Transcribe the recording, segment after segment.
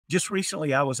just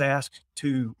recently I was asked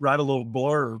to write a little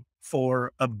blurb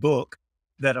for a book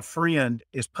that a friend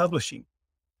is publishing.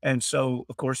 And so,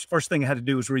 of course, first thing I had to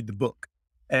do was read the book.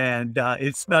 And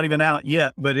it's not even out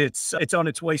yet, but it's on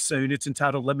its way soon. It's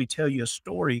entitled "Let Me Tell You a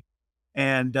Story,"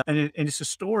 and it's a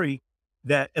story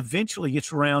that eventually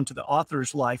gets around to the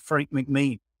author's life, Frank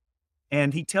McMean,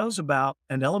 and he tells about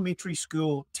an elementary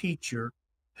school teacher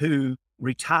who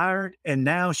retired, and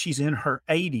now she's in her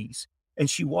 80s, and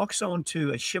she walks on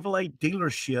to a Chevrolet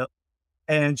dealership,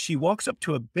 and she walks up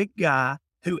to a big guy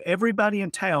who everybody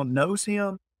in town knows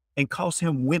him and calls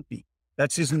him Wimpy.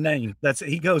 That's his name. That's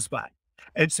he goes by.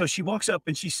 And so she walks up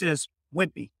and she says,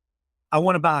 "Wimpy, I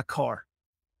want to buy a car."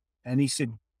 And he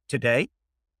said, "Today?"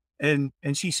 And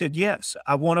she said, "Yes,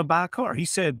 I want to buy a car." He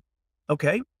said,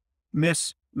 "Okay,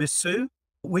 Miss Sue,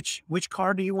 which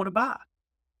car do you want to buy?"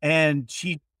 And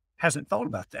she hasn't thought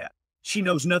about that. She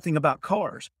knows nothing about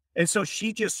cars. And so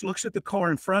she just looks at the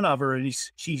car in front of her, and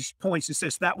she points and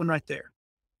says, "That one right there."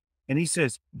 And he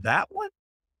says, "That one?"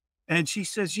 And she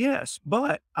says, "Yes,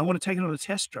 but I want to take it on a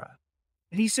test drive."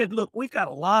 And he said, "Look, we've got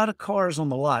a lot of cars on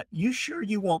the lot. You sure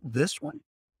you want this one?"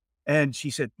 And she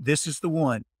said, "This is the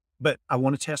one, but I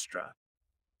want a test drive."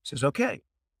 He says, "Okay."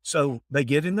 So they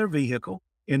get in their vehicle,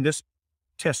 in this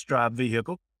test drive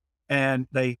vehicle, and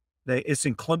it's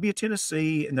in Columbia,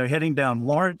 Tennessee, and they're heading down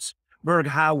Lawrenceburg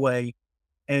Highway,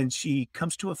 and she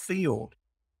comes to a field,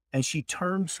 and she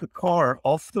turns the car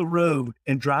off the road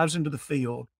and drives into the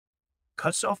field,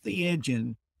 cuts off the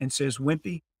engine, and says,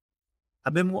 "Wimpy,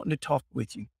 I've been wanting to talk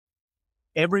with you.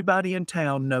 Everybody in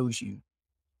town knows you.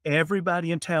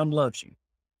 Everybody in town loves you."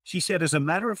 She said, "As a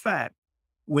matter of fact,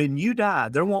 when you die,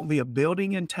 there won't be a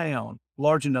building in town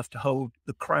large enough to hold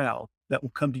the crowd that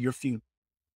will come to your funeral.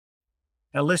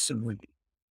 Now listen, Wimpy,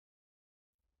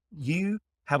 you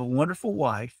have a wonderful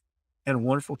wife and a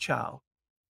wonderful child.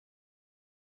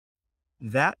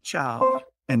 That child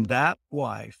and that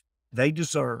wife, they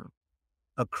deserve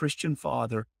a Christian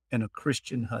father and a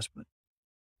Christian husband.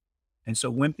 And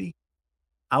so, Wimpy,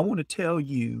 I want to tell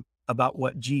you about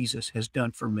what Jesus has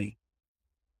done for me."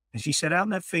 And she sat out in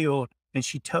that field and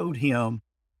she told him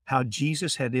how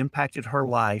Jesus had impacted her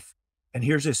life. And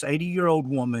here's this 80-year-old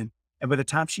woman. And by the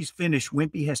time she's finished,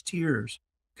 Wimpy has tears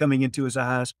coming into his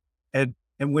eyes. And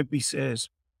Wimpy says,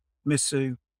 "Miss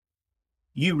Sue,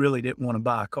 you really didn't want to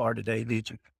buy a car today, did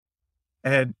you?"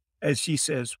 And she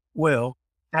says, "Well,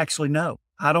 actually, no,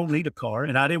 I don't need a car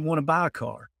and I didn't want to buy a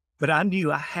car, but I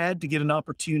knew I had to get an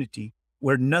opportunity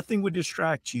where nothing would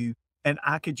distract you and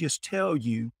I could just tell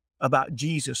you about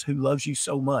Jesus who loves you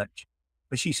so much."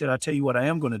 But she said, "I tell you what I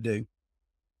am going to do.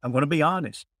 I'm going to be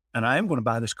honest, and I am going to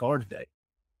buy this car today,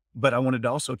 but I wanted to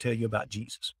also tell you about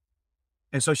Jesus."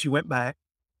 And so she went back,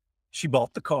 she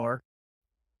bought the car,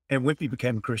 and Wimpy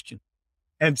became a Christian.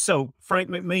 And so Frank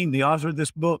McMean, the author of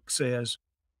this book, says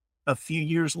a few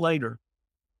years later,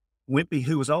 Wimpy,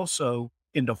 who was also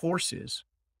into horses,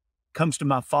 comes to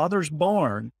my father's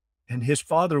barn, and his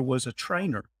father was a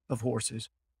trainer of horses,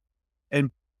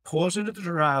 and pulls into the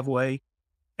driveway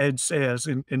and says,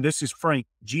 and this is Frank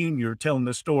Jr. telling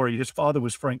the story. His father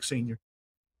was Frank Sr.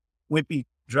 Wimpy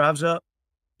drives up,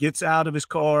 gets out of his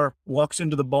car, walks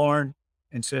into the barn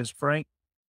and says, "Frank,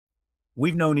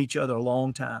 we've known each other a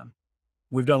long time.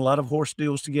 We've done a lot of horse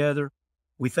deals together.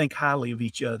 We think highly of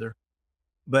each other.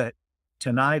 But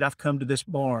tonight I've come to this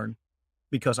barn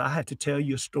because I had to tell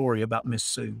you a story about Miss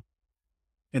Sue.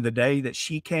 And the day that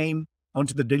she came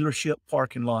onto the dealership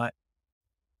parking lot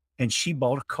and she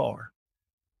bought a car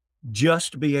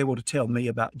just to be able to tell me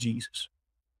about Jesus.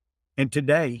 And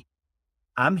today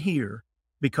I'm here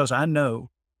because I know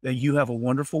that you have a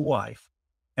wonderful wife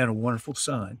and a wonderful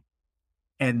son,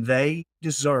 and they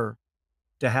deserve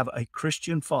to have a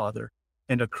Christian father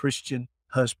and a Christian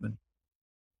husband.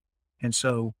 And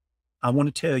so I want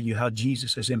to tell you how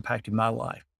Jesus has impacted my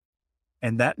life."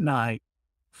 And that night,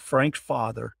 Frank's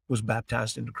father was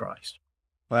baptized into Christ.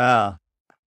 Wow.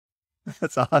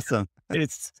 That's awesome.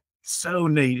 It's so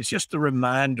neat. It's just a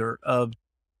reminder of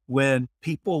when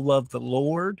people love the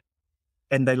Lord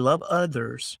and they love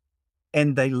others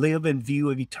and they live in view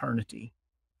of eternity,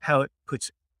 how it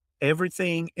puts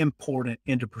everything important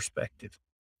into perspective.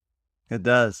 It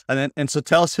does. And so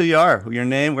tell us who you are, your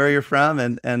name, where you're from,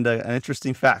 and an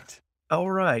interesting fact.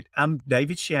 All right. I'm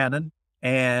David Shannon,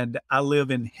 and I live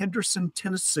in Henderson,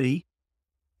 Tennessee,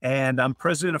 and I'm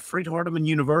president of Freed-Hardeman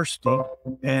University.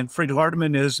 And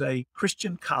Freed-Hardeman is a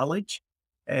Christian college,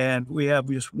 and we have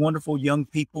just wonderful young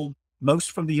people,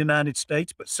 most from the United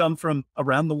States, but some from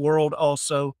around the world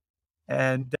also.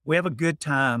 And we have a good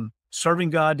time serving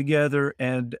God together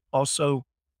and also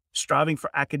striving for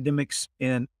academics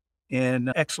in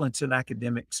in excellence in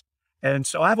academics. And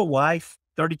so I have a wife,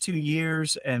 32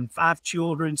 years, and 5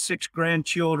 children, 6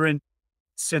 grandchildren.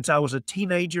 Since I was a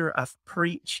teenager, I've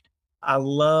preached. I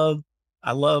love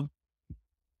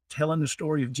telling the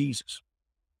story of Jesus.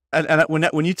 And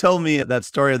when you told me that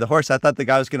story of the horse, I thought the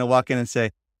guy was going to walk in and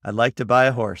say, "I'd like to buy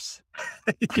a horse."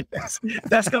 Yes,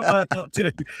 that's not what I thought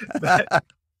too.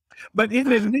 But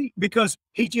isn't it neat? Because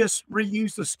he just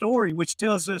reused the story, which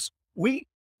tells us we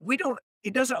don't.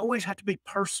 It doesn't always have to be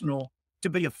personal to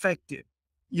be effective.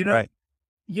 You know, Right.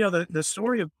 the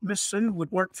story of Miss Sue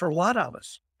would work for a lot of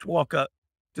us to walk up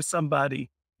to somebody,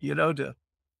 to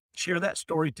share that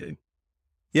story to.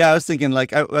 Yeah, I was thinking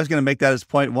like I was going to make that as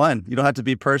point one. You don't have to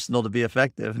be personal to be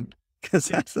effective,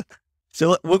 because Yeah.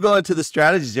 so we'll go into the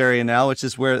strategies area now, which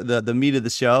is where the meat of the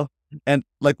show. And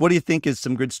like, what do you think is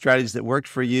some good strategies that worked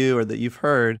for you or that you've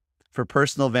heard for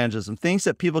personal evangelism? Things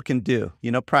that people can do,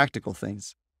 practical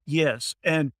things. Yes.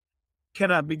 And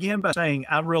can I begin by saying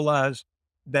I realize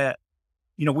that,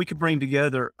 we could bring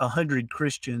together 100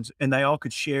 Christians and they all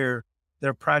could share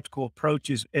their practical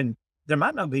approaches. And there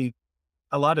might not be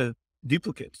a lot of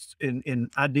duplicates in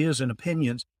ideas and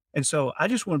opinions. And so I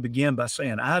just want to begin by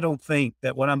saying, I don't think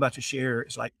that what I'm about to share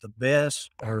is like the best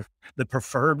or the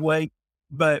preferred way.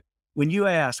 But when you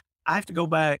ask, I have to go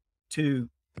back to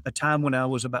a time when I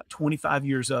was about 25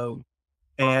 years old,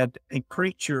 and a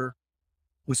preacher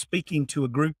was speaking to a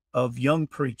group of young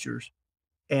preachers,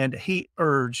 and he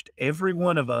urged every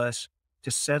one of us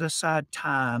to set aside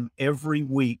time every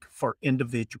week for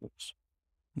individuals.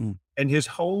 Mm. And his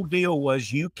whole deal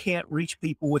was, you can't reach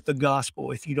people with the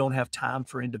gospel if you don't have time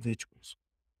for individuals.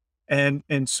 And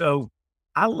so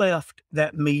I left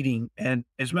that meeting. And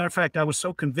as a matter of fact, I was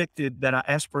so convicted that I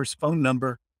asked for his phone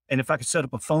number and if I could set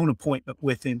up a phone appointment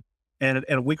with him. And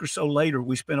a week or so later,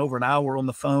 we spent over an hour on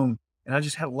the phone. And I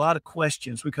just had a lot of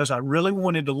questions because I really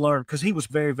wanted to learn, because he was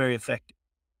very, very effective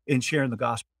in sharing the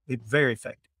gospel. Very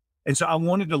effective. And so I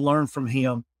wanted to learn from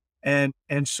him. And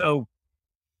so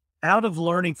out of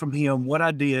learning from him, what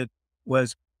I did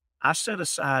was I set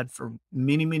aside for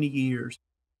many, many years,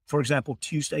 for example,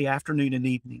 Tuesday afternoon and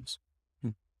evenings. Hmm.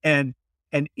 And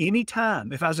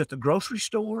anytime, if I was at the grocery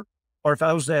store or if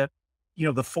I was at,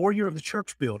 the foyer of the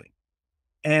church building,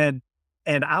 and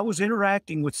I was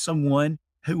interacting with someone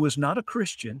who was not a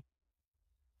Christian,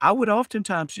 I would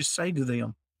oftentimes just say to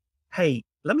them, "Hey,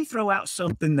 let me throw out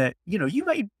something that, you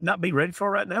may not be ready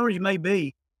for right now, or you may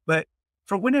be, but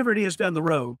for whenever it is down the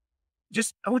road,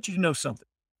 I want you to know something.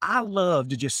 I love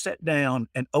to just sit down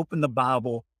and open the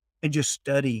Bible and just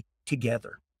study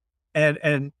together.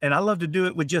 And I love to do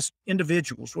it with just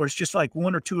individuals where it's just like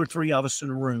 1 or 2 or 3 of us in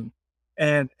a room.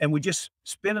 And we just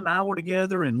spend an hour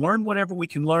together and learn whatever we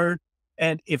can learn.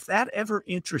 And if that ever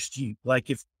interests you, like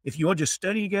if you want to just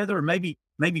study together, or maybe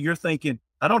you're thinking,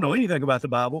 I don't know anything about the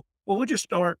Bible. Well, we'll just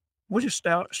start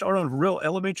on a real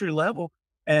elementary level,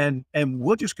 and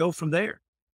we'll just go from there."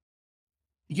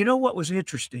 What was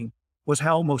interesting was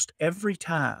how almost every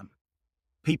time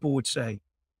people would say,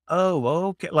 "Oh,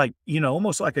 okay," like,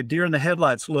 almost like a deer in the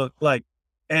headlights look, like,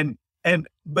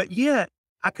 but yet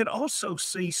I could also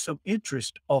see some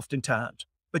interest oftentimes.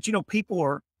 But, people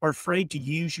are afraid to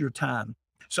use your time.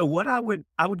 So what I would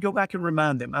go back and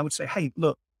remind them. I would say, "Hey,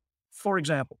 look, for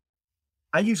example,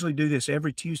 I usually do this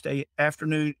every Tuesday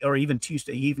afternoon or even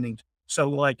Tuesday evenings. So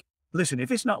like, listen, if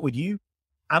it's not with you,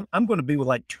 I'm going to be with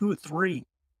like 2 or 3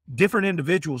 different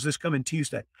individuals this coming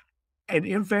Tuesday." And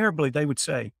invariably they would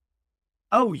say,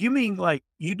 "Oh, you mean like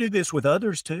you do this with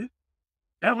others too?"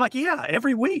 And I'm like, "Yeah,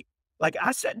 every week." Like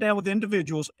I sat down with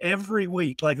individuals every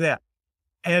week like that.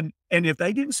 And if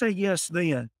they didn't say yes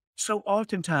then, so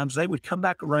oftentimes they would come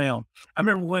back around. I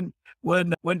remember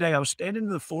one day I was standing in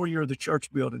the foyer of the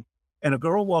church building, and a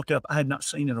girl walked up I had not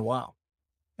seen in a while.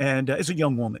 And it's a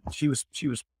young woman. She was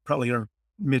probably in her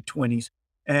mid-20s.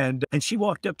 And she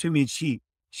walked up to me and she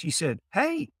said,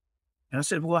 "Hey." And I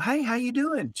said, "Well, hey, how you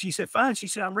doing?" She said, "Fine." She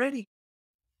said, "I'm ready."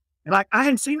 And like, I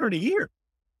hadn't seen her in a year.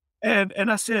 And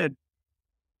I said,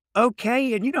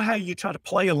 "Okay." And you know how you try to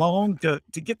play along to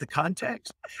get the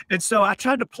context? And so I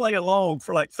tried to play along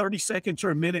for like 30 seconds or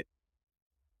a minute.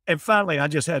 And finally I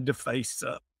just had to face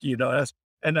up,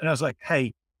 and then I was like,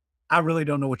 "Hey, I really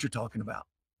don't know what you're talking about."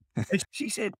 And she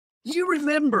said, "You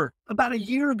remember about a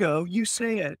year ago, you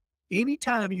said,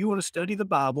 anytime you want to study the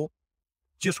Bible,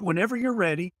 just whenever you're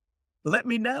ready, let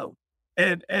me know."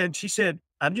 And she said,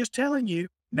 "I'm just telling you,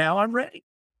 now I'm ready."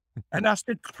 And I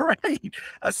said, "Great."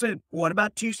 I said, "What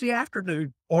about Tuesday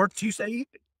afternoon or Tuesday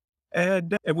evening?"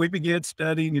 And we began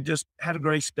studying and just had a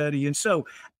great study. And so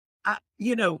I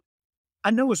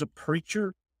know as a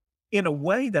preacher, in a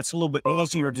way that's a little bit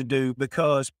easier to do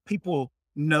because people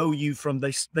know you from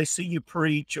they see you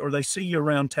preach or they see you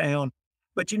around town.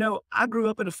 But, I grew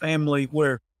up in a family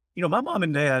where, my mom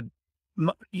and dad,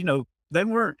 they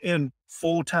weren't in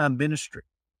full-time ministry.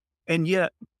 And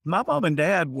yet my mom and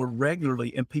dad were regularly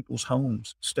in people's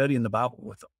homes studying the Bible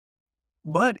with them.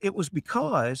 But it was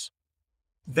because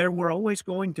there were always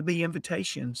going to be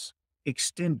invitations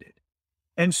extended.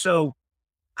 And so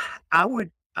I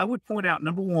would point out,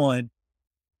 number one,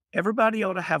 everybody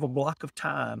ought to have a block of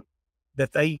time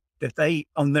that they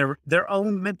on their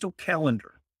own mental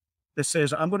calendar that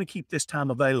says, I'm going to keep this time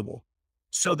available.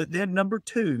 So that then number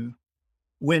two,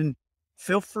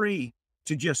 feel free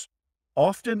to just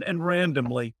often and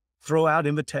randomly throw out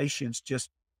invitations just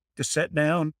to sit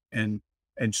down and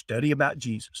study about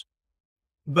Jesus.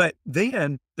 But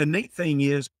then the neat thing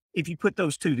is, if you put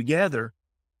those two together,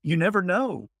 you never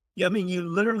know. Yeah, I mean, you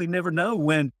literally never know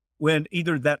when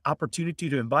either that opportunity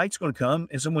to invite is going to come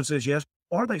and someone says yes,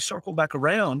 or they circle back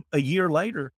around a year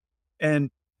later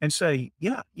and say,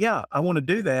 yeah, I want to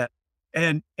do that.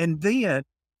 And then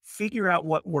figure out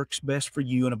what works best for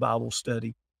you in a Bible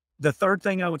study. The third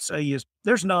thing I would say is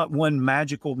there's not one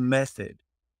magical method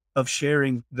of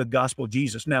sharing the gospel of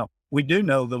Jesus. Now, we do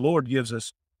know the Lord gives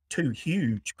us two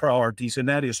huge priorities, and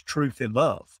that is truth and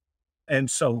love.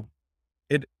 And so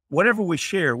whatever we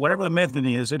share, whatever the method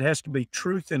is, it has to be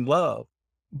truth and love.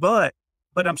 But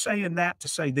I'm saying that to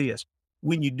say this,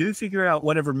 when you do figure out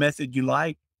whatever method you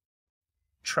like,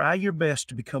 try your best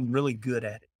to become really good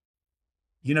at it.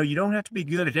 You don't have to be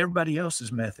good at everybody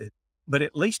else's method, but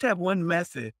at least have one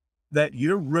method that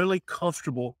you're really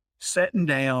comfortable setting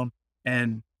down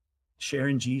and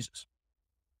sharing Jesus.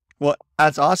 Well,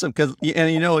 that's awesome. Because,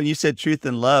 when you said truth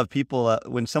and love, people,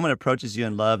 when someone approaches you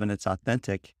in love and it's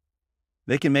authentic,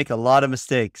 they can make a lot of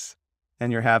mistakes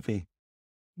and you're happy.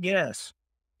 Yes.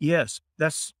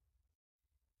 That's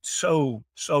so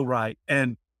right.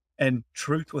 And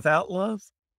truth without love,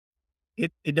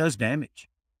 it does damage.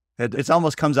 It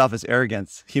almost comes off as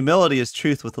arrogance. Humility is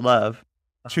truth with love.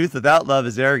 Truth without love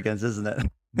is arrogance, isn't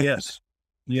it? Yes.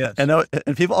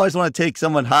 And people always want to take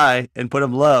someone high and put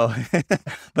them low,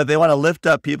 but they want to lift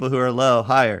up people who are low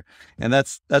higher. And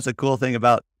that's a cool thing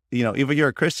about, even you're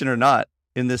a Christian or not,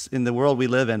 in the world we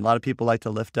live in, a lot of people like to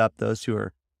lift up those who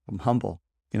are humble,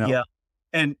 Yeah.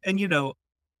 And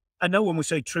I know when we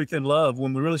say truth and love,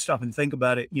 when we really stop and think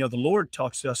about it, the Lord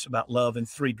talks to us about love in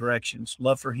three directions: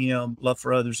 love for him, love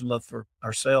for others, and love for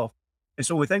ourselves. And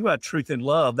so when we think about truth and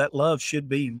love, that love should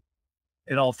be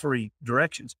in all three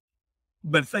directions.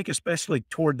 But think especially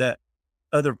toward that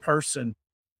other person,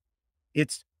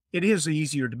 it is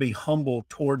easier to be humble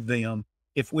toward them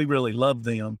if we really love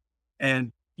them.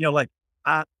 And, like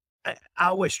I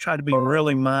always try to be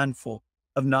really mindful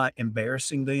of not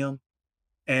embarrassing them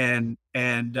and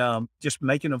just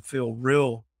making them feel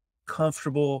real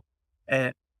comfortable.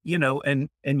 And, and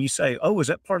you say, oh, is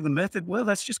that part of the method? Well,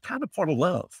 that's just kind of part of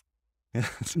love,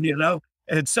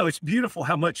 And so it's beautiful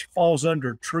how much falls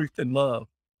under truth and love.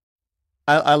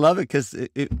 I love it because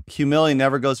humility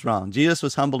never goes wrong. Jesus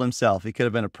was humble himself. He could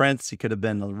have been a prince. He could have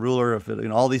been a ruler of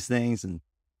all these things and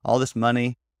all this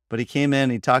money, but he came in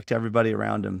and he talked to everybody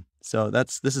around him. So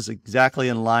this is exactly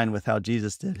in line with how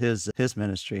Jesus did his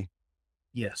ministry.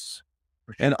 Yes.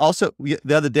 For sure. And also the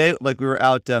other day, like we were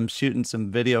out shooting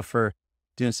some video for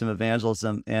doing some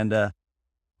evangelism, and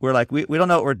we're like, we don't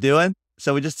know what we're doing.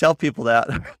 So we just tell people that.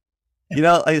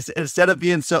 Instead of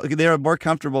being they're more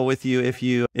comfortable with you if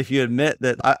you admit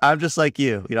that I'm just like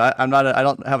you. I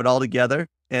don't have it all together,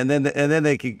 and then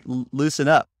they can loosen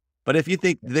up. But if you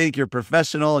think you're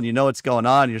professional and you know what's going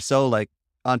on, you're so like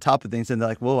on top of things, and they're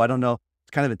like, whoa, I don't know.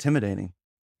 It's kind of intimidating.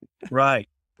 Right.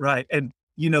 And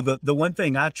the one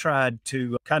thing I tried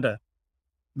to kind of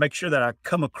make sure that I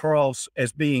come across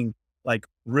as being like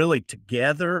really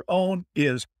together on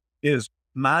is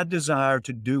my desire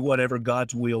to do whatever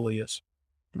God's will is.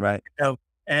 Right.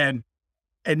 And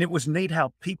it was neat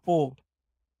how people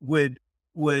would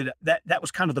that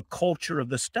was kind of the culture of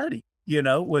the study,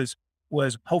 was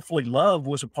hopefully love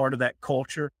was a part of that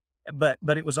culture, but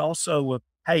it was also,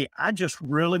 hey, I just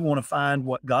really want to find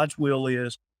what God's will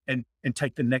is and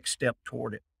take the next step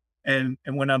toward it. And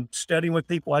when I'm studying with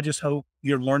people, I just hope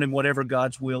you're learning whatever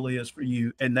God's will is for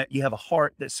you, and that you have a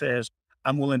heart that says,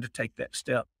 I'm willing to take that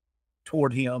step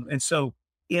toward him. And so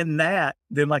in that,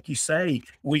 then like you say,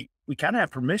 we kind of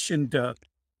have permission to,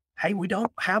 hey, we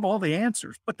don't have all the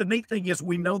answers, but the neat thing is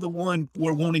we know the one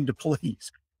we're wanting to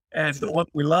please, and the one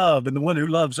we love, and the one who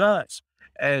loves us.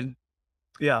 And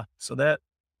so that,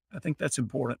 I think that's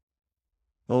important.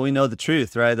 Well, we know the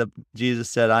truth, right? Jesus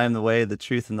said, I am the way, the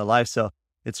truth, and the life. So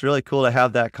it's really cool to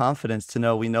have that confidence to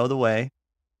know we know the way,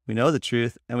 we know the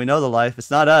truth, and we know the life.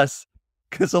 It's not us,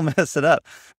 because we'll mess it up.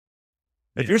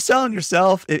 If you're selling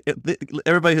yourself,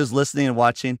 everybody who's listening and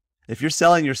watching, if you're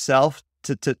selling yourself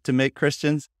to make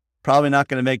Christians, probably not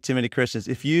going to make too many Christians.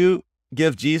 If you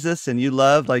give Jesus and you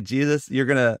love like Jesus,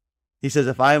 he says,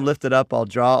 if I am lifted up, I'll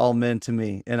draw all men to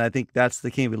me. And I think that's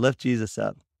the key. We lift Jesus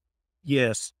up.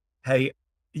 Yes. Hey,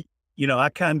 I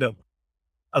kind of,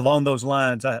 along those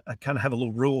lines, I kind of have a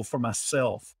little rule for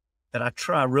myself that I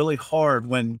try really hard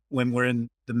when we're in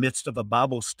the midst of a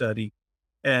Bible study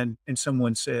and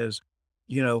someone says,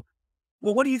 well,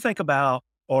 what do you think about,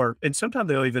 and sometimes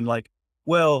they'll even like,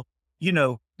 well,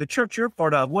 the church you're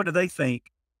part of, what do they think?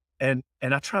 And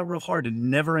I try real hard to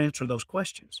never answer those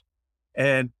questions.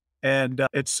 And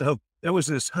so there was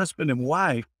this husband and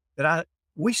wife that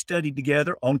we studied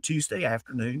together on Tuesday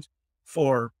afternoons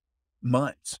for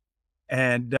months.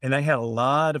 And they had a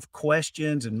lot of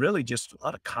questions and really just a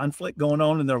lot of conflict going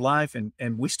on in their life.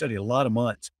 And we studied a lot of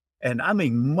months. And I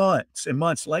mean, months and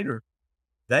months later,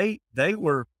 they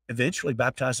were eventually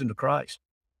baptized into Christ.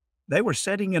 They were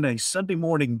sitting in a Sunday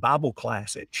morning Bible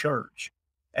class at church.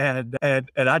 And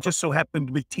I just so happened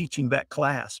to be teaching that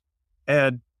class.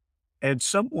 And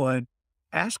someone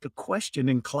asked a question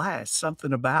in class,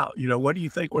 something about, what do you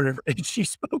think, whatever. And she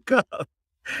spoke up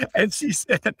and she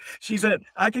said,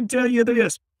 I can tell you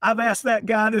this, I've asked that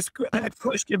guy that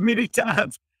question many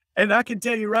times. And I can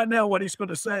tell you right now what he's going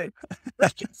to say.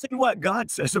 Let's just see what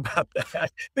God says about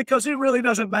that, because it really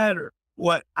doesn't matter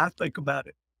what I think about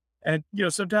it. And,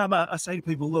 sometimes I say to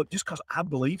people, look, just because I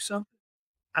believe something,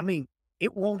 I mean,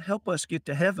 it won't help us get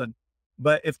to heaven.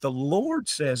 But if the Lord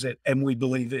says it and we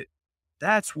believe it,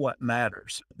 that's what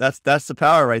matters. That's the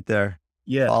power right there.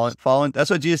 Yeah. Following. That's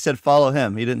what Jesus said, follow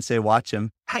him. He didn't say watch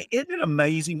him. Hey, isn't it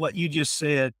amazing what you just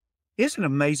said? Isn't it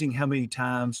amazing how many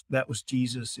times that was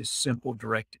Jesus' simple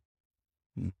directive?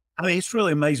 I mean, it's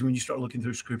really amazing when you start looking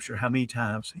through scripture, how many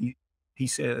times he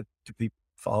said to people,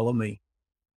 follow me.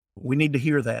 We need to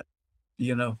hear that,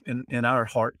 in our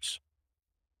hearts.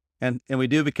 And we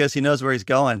do, because he knows where he's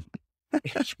going.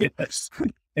 Yes.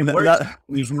 And where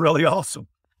he's really awesome.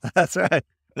 That's right.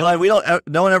 Well,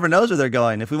 no one ever knows where they're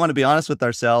going. If we want to be honest with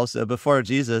ourselves,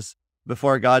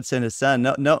 before God sent his son,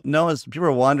 people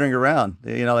were wandering around,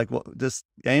 just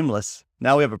aimless.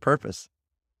 Now we have a purpose.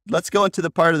 Let's go into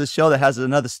the part of the show that has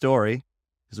another story,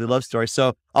 because we love stories.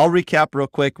 So I'll recap real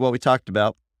quick what we talked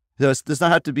about. It does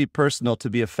not have to be personal to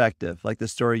be effective, like the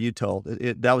story you told.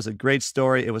 That was a great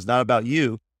story. It was not about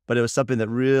you, but it was something that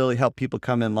really helped people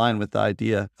come in line with the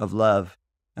idea of love.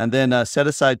 And then set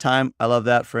aside time. I love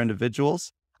that, for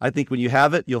individuals. I think when you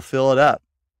have it, you'll fill it up.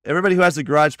 Everybody who has a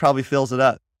garage probably fills it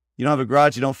up. You don't have a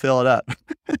garage, you don't fill it up.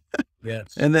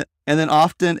 Yes. And then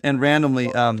often and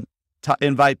randomly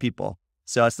invite people.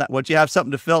 So it's not, once you have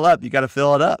something to fill up, you got to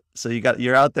fill it up. So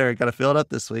you're out there, got to fill it up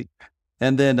this week.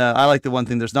 And then I like the one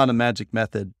thing, there's not a magic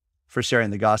method for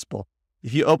sharing the gospel.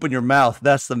 If you open your mouth,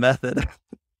 that's the method.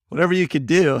 Whatever you could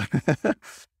do.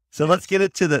 So let's get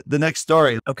it to the next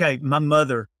story. Okay. My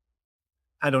mother,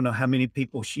 I don't know how many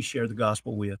people she shared the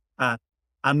gospel with. I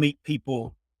meet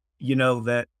people,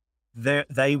 that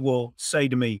they will say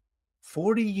to me,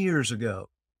 40 years ago,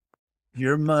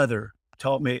 your mother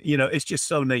taught me, it's just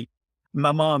so neat.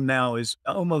 My mom now is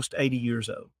almost 80 years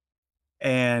old,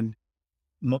 and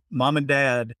mom and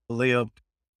dad lived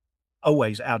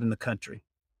always out in the country.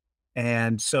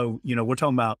 And so, we're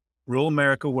talking about rural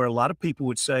America, where a lot of people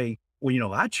would say,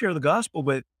 well, I'd share the gospel,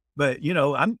 but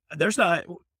there's not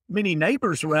many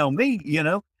neighbors around me,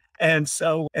 And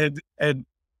so, and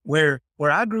where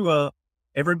I grew up,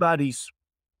 everybody's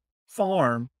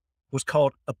farm was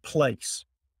called a place.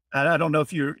 And I don't know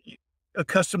if you're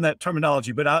accustomed to that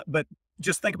terminology, but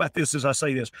just think about this as I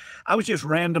say this. I was just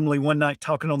randomly one night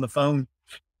talking on the phone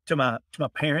to my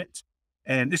parents,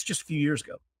 and this just a few years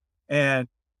ago. And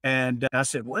I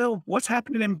said, well, what's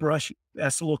happening in Brushy?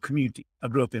 That's a little community I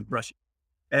grew up in, Brushy.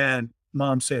 And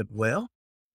mom said, well,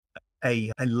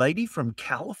 a lady from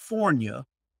California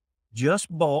just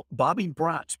bought Bobby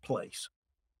Bright's place.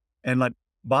 And like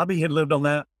Bobby had lived on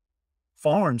that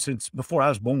farm since before I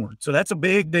was born. So that's a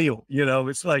big deal.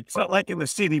 It's not like in the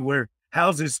city where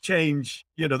houses change,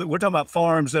 we're talking about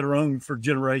farms that are owned for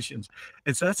generations.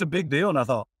 And so that's a big deal. And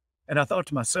I thought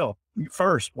to myself,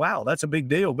 first, wow, that's a big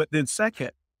deal. But then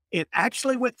second, it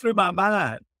actually went through my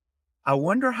mind. I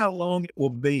wonder how long it will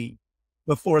be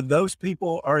before those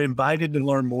people are invited to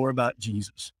learn more about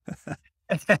Jesus.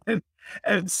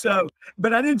 And so,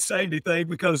 but I didn't say anything,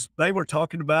 because they were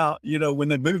talking about, when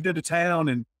they moved into town,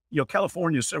 and,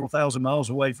 California is several thousand miles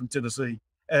away from Tennessee.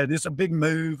 And it's a big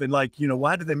move. And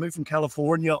why did they move from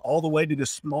California all the way to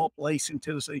this small place in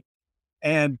Tennessee?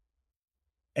 And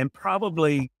And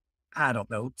probably, I don't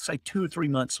know, say 2 or 3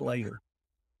 months later,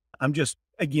 I'm just,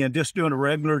 again, just doing a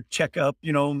regular checkup,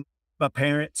 my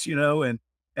parents,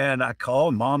 and I call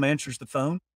and mom answers the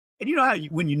phone. And you know how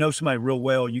when you know somebody real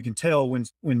well, you can tell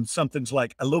when something's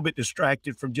like a little bit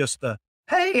distracted from just the,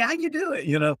 hey, how you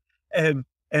doing?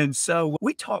 And so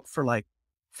we talked for like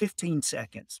 15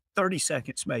 seconds, 30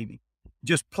 seconds, maybe,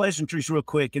 just pleasantries real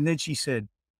quick. And then she said,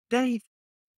 Dave,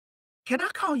 can I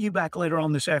call you back later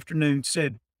on this afternoon?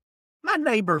 Said, my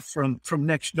neighbor from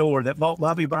next door that bought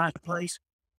Bobby Bryant's place,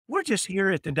 we're just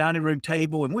here at the dining room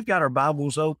table and we've got our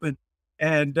Bibles open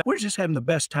and we're just having the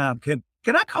best time. Can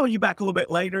I call you back a little bit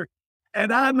later?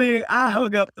 And I mean, I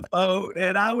hung up the phone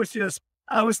and I was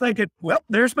thinking, well,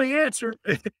 there's my answer.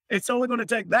 It's only going to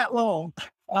take that long.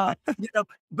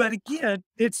 But again,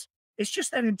 it's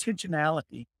just that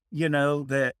intentionality,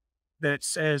 that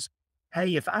says,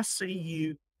 hey, if I see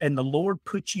you and the Lord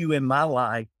puts you in my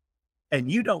life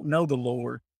and you don't know the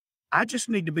Lord, I just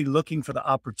need to be looking for the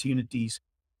opportunities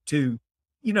to,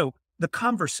 the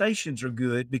conversations are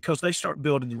good because they start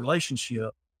building the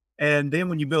relationship. And then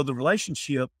when you build the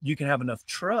relationship, you can have enough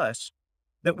trust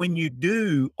that when you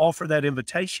do offer that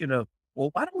invitation of, well,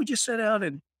 why don't we just sit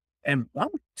down and why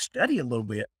don't we study a little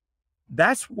bit?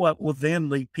 That's what will then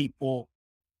lead people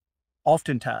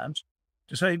oftentimes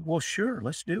to say, well, sure,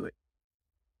 let's do it.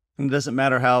 And it doesn't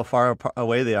matter how far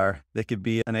away they are. They could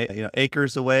be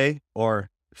acres away or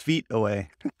feet away.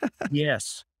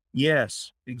 Yes,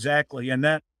 exactly. And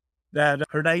that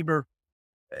her neighbor,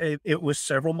 it was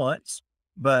several months,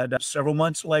 but several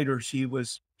months later, she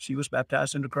was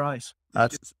baptized into Christ.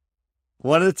 That's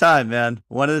one at a time, man.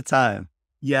 One at a time.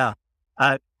 Yeah.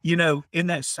 In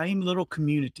that same little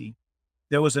community,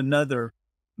 there was another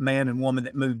man and woman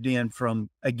that moved in from,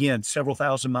 again, several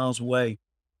thousand miles away.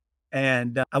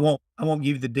 And I won't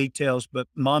give you the details, but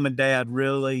mom and dad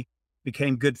really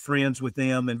became good friends with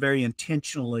them and very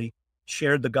intentionally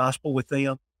shared the gospel with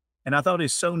them. And I thought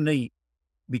it's so neat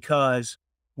because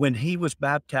when he was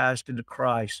baptized into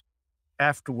Christ,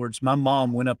 afterwards, my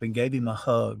mom went up and gave him a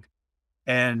hug.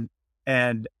 And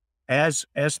as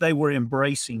they were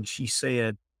embracing, she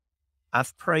said,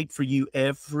 I've prayed for you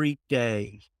every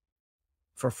day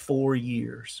for 4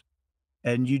 years,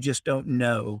 and you just don't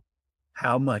know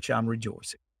how much I'm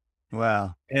rejoicing.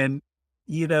 Wow. And,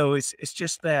 it's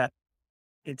just that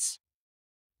it's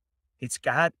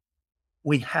God.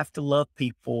 We have to love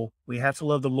people. We have to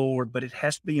love the Lord, but it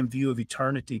has to be in view of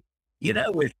eternity.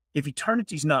 If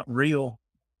eternity's not real,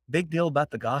 big deal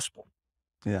about the gospel.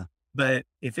 Yeah. But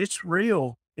if it's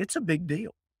real, it's a big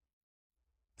deal.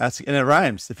 And it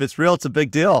rhymes. If it's real, it's a big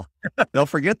deal. Don't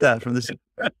forget that from this.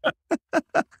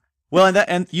 Well,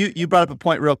 and you brought up a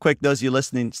point real quick. Those of you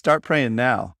listening, start praying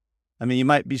now. I mean, you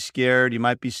might be scared, you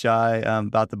might be shy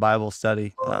about the Bible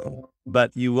study,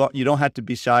 but you don't have to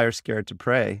be shy or scared to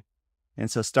pray. And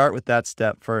so start with that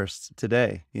step first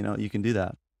today. You can do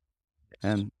that.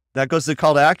 And that goes to the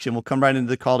call to action. We'll come right into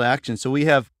the call to action. So we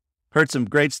have heard some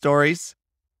great stories.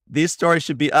 These stories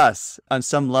should be us on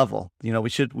some level.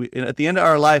 At the end of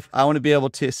our life, I want to be able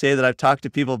to say that I've talked to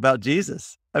people about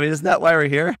Jesus. I mean, isn't that why we're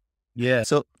here? Yeah.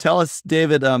 So tell us,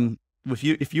 David,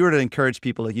 if you were to encourage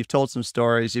people, like you've told some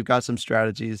stories, you've got some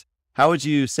strategies, how would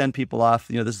you send people off?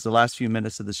 This is the last few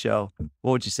minutes of the show.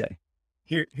 What would you say?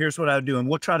 Here's what I would do. And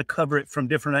we'll try to cover it from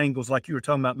different angles. Like you were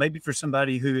talking about, maybe for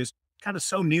somebody who is kind of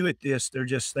so new at this, they're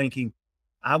just thinking,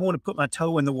 I want to put my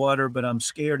toe in the water, but I'm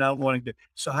scared. I don't want to do.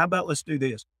 So how about let's do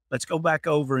this? Let's go back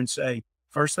over and say,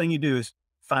 first thing you do is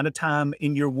find a time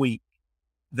in your week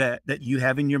that you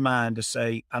have in your mind to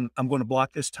say, I'm going to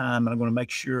block this time and I'm going to make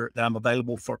sure that I'm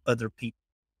available for other people.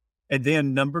 And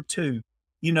then number two,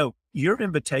 your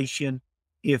invitation,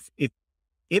 if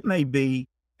it may be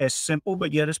as simple,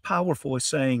 but yet as powerful as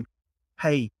saying,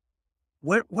 hey,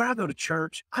 where I go to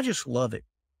church, I just love it.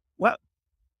 Well,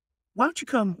 why don't you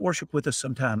come worship with us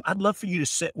sometime? I'd love for you to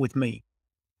sit with me.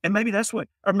 And maybe that's what,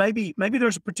 or maybe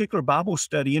there's a particular Bible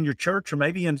study in your church or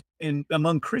maybe in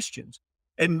among Christians.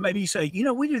 And maybe you say,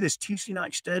 we do this Tuesday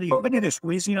night study or we do this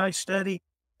Wednesday night study.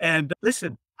 And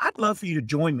listen, I'd love for you to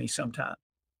join me sometime.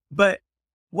 But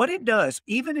what it does,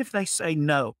 even if they say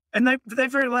no, and they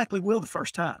very likely will the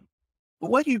first time, but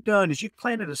what you've done is you've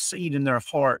planted a seed in their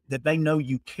heart that they know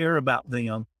you care about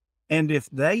them. And if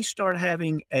they start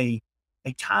having a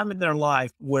time in their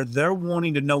life where they're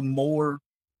wanting to know more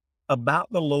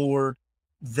about the Lord,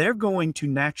 they're going to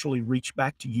naturally reach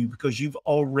back to you because you've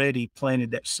already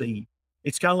planted that seed.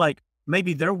 It's kind of like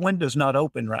maybe their window's not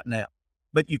open right now,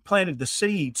 but you planted the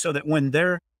seed so that when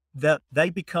they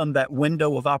become that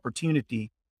window of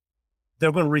opportunity,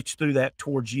 they're going to reach through that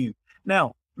towards you.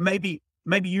 Now, maybe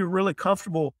you're really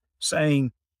comfortable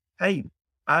saying, hey,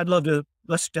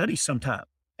 let's study sometime.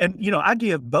 And, I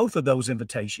give both of those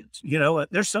invitations.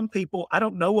 There's some people, I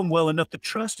don't know them well enough. The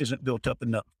trust isn't built up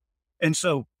enough. And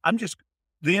so I'm just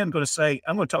then going to say,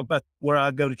 I'm going to talk about where I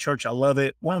go to church. I love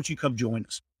it. Why don't you come join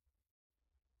us?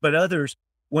 But others,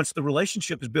 once the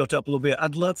relationship is built up a little bit,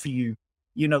 I'd love for you,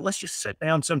 let's just sit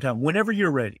down sometime whenever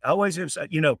you're ready. I always have said,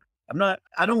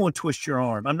 I don't want to twist your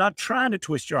arm. I'm not trying to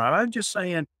twist your arm. I'm just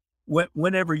saying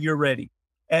whenever you're ready.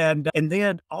 And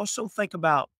then also think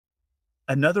about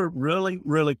another really,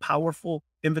 really powerful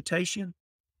invitation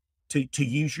to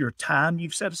use your time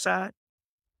you've set aside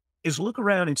is look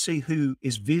around and see who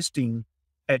is visiting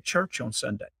at church on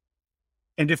Sunday.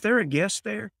 And if they're a guest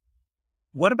there,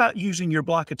 what about using your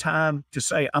block of time to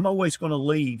say, I'm always going to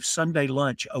leave Sunday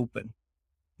lunch open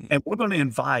and we're going to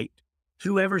invite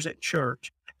whoever's at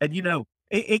church. And,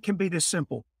 it can be this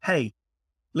simple. Hey,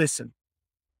 listen,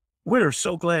 we're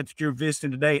so glad that you're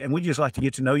visiting today, and we just like to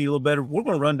get to know you a little better. We're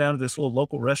going to run down to this little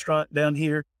local restaurant down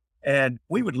here, and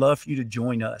we would love for you to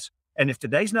join us. And if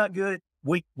today's not good,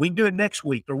 we can do it next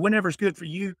week or whenever's good for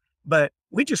you, but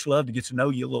we just love to get to know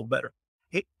you a little better.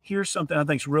 Here's something I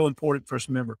think is real important for us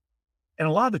to remember. In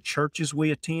a lot of the churches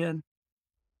we attend,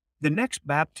 the next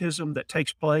baptism that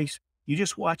takes place, you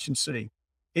just watch and see.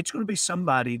 It's going to be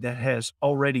somebody that has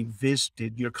already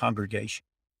visited your congregation.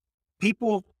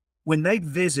 People, when they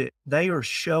visit, they are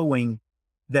showing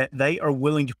that they are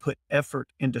willing to put effort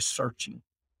into searching.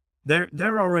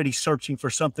 They're already searching for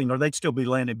something, or they'd still be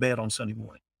laying in bed on Sunday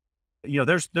morning.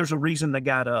 There's a reason they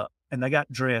got up and they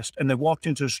got dressed and they walked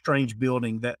into a strange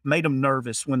building that made them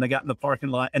nervous when they got in the parking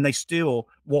lot, and they still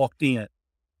walked in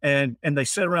and they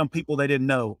sat around people they didn't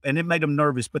know, and it made them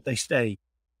nervous, but they stayed.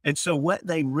 And so what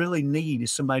they really need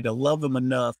is somebody to love them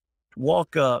enough to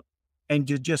walk up and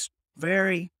to just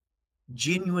very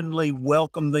genuinely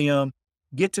welcome them,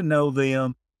 get to know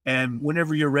them, and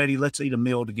whenever you're ready, let's eat a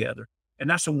meal together. And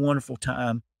that's a wonderful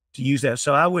time to use that.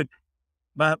 So I would,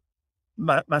 my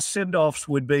send-offs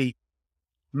would be,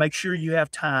 make sure you have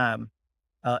time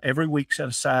every week set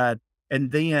aside,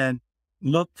 and then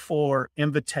look for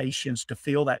invitations to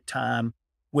fill that time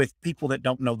with people that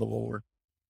don't know the Lord.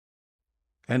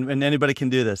 And anybody can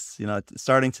do this,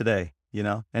 starting today,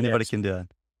 anybody Yes. can do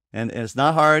it. And it's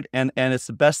not hard. And it's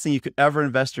the best thing you could ever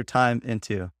invest your time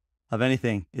into of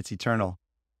anything. It's eternal.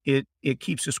 It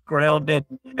keeps us grounded.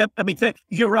 I mean,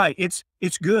 you're right. It's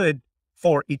good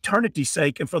for eternity's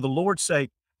sake and for the Lord's sake,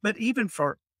 but even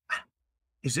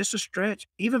is this a stretch?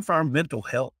 Even for our mental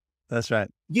health. That's right.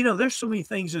 There's so many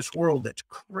things in this world that's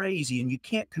crazy and you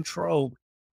can't control.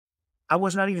 I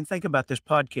was not even thinking about this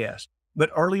podcast, but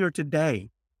earlier today,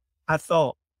 I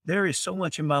thought there is so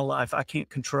much in my life I can't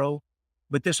control,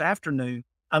 but this afternoon,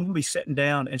 I'm going to be sitting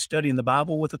down and studying the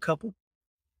Bible with a couple.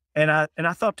 And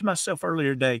I thought to myself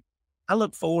earlier today, I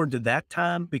look forward to that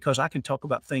time because I can talk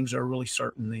about things that are really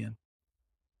certain then.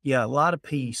 Yeah, a lot of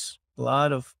peace, a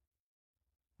lot of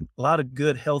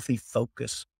good, healthy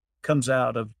focus comes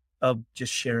out of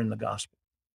just sharing the gospel.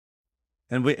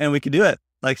 And we can do it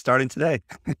like starting today.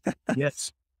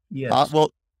 Yes. Yes.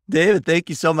 Well, David, thank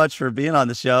you so much for being on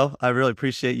the show. I really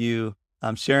appreciate you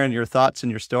sharing your thoughts and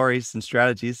your stories and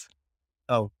strategies.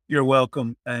 Oh, you're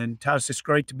welcome. And Titus, it's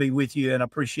great to be with you, and I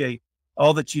appreciate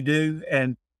all that you do.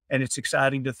 And it's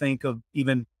exciting to think of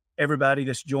even everybody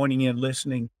that's joining in,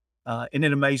 listening. Isn't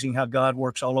it amazing how God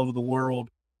works all over the world?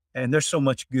 And there's so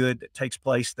much good that takes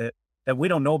place that we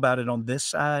don't know about it on this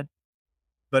side,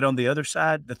 but on the other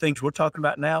side, the things we're talking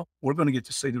about now, we're going to get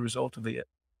to see the result of it.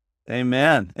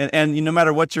 Amen. And no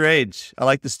matter what your age, I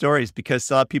like the stories because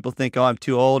a lot of people think, oh, I'm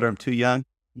too old or I'm too young.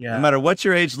 Yeah. No matter what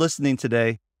your age listening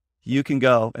today, you can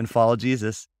go and follow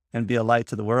Jesus and be a light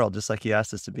to the world, just like he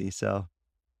asked us to be. So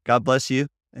God bless you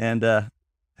and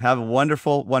have a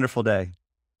wonderful, wonderful day.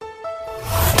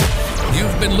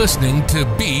 You've been listening to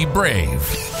Be Brave.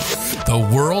 The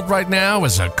world right now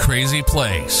is a crazy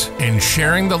place, and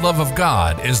sharing the love of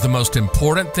God is the most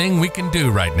important thing we can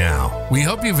do right now. We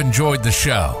hope you've enjoyed the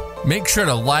show. Make sure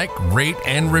to like, rate,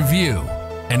 and review.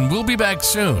 And we'll be back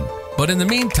soon. But in the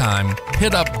meantime,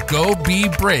 hit up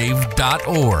gobebrave.org.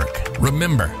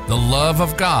 Remember, the love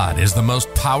of God is the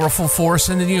most powerful force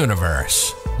in the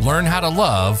universe. Learn how to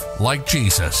love like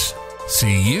Jesus.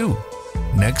 See you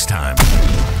next time.